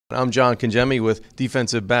I'm John Congemi with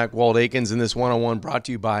defensive back Walt Aikens, and this one-on-one brought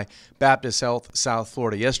to you by Baptist Health South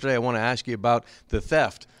Florida. Yesterday, I want to ask you about the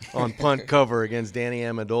theft on punt cover against Danny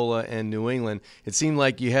Amendola and New England. It seemed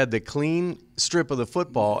like you had the clean strip of the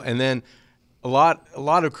football, and then a lot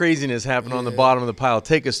of craziness happened on the bottom of the pile.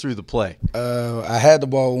 Take us through the play. I had the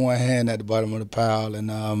ball with one hand at the bottom of the pile,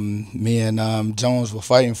 and me and Jones were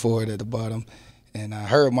fighting for it at the bottom. And I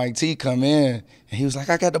heard Mike T come in, and he was like,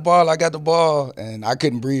 I got the ball. And I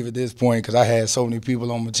couldn't breathe at this point because I had so many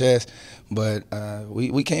people on my chest. But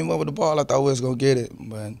we came up with the ball. I thought we was going to get it,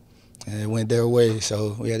 but it went their way,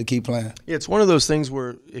 so we had to keep playing. Yeah, it's one of those things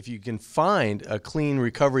where if you can find a clean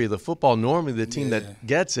recovery of the football, normally the team that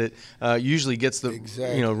gets it usually gets the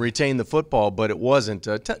retain the football, but it wasn't.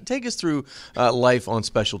 Take us through life on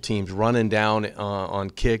special teams, running down on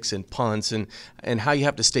kicks and punts, and how you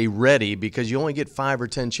have to stay ready because you only get 5 or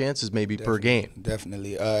 10 chances maybe per game.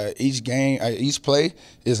 Definitely. Each play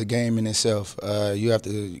is a game in itself. You have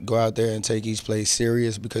to go out there and take each play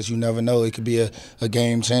serious because you never know. It could be a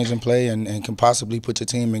game-changing play and can possibly put your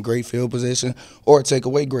team in great field position or take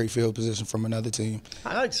away great field position from another team.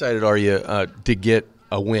 How excited are you to get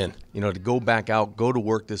a win, to go back out, go to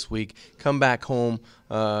work this week, come back home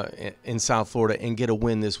in South Florida and get a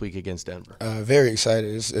win this week against Denver? Very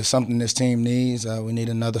excited. It's something this team needs. We need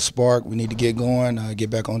another spark. We need to get going, get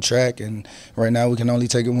back on track. And right now we can only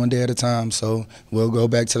take it one day at a time. So we'll go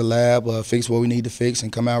back to the lab, fix what we need to fix,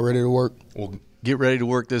 and come out ready to work. Well, get ready to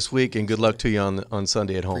work this week, and good luck to you on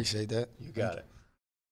Sunday at home. Appreciate that. You got it.